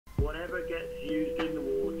Whatever gets used in the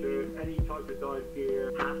water, any type of dive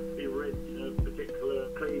gear, has to be rinsed in a particular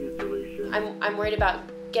cleaning solution. I'm worried about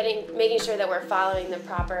making sure that we're following the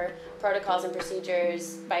proper protocols and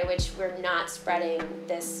procedures by which we're not spreading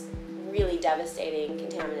this really devastating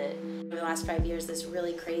contaminant. In the last 5 years, this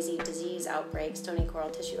really crazy disease outbreak, stony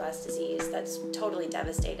coral tissue loss disease, that's totally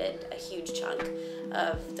devastated a huge chunk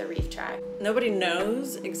of the reef tract. Nobody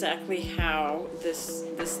knows exactly how this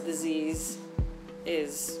disease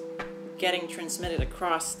is getting transmitted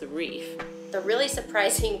across the reef. The really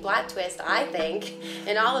surprising plot twist, I think,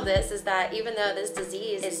 in all of this is that even though this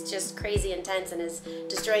disease is just crazy intense and is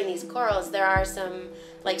destroying these corals, there are some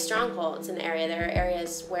strongholds in the area. There are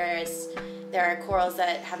areas where there are corals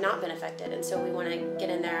that have not been affected, and so we want to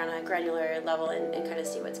get in there on a granular level and kind of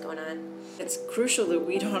see what's going on. It's crucial that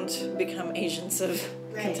we don't become agents of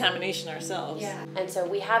contamination ourselves. Yeah. And so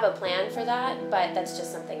we have a plan for that, but that's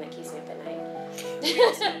just something that keeps me up at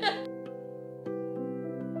night.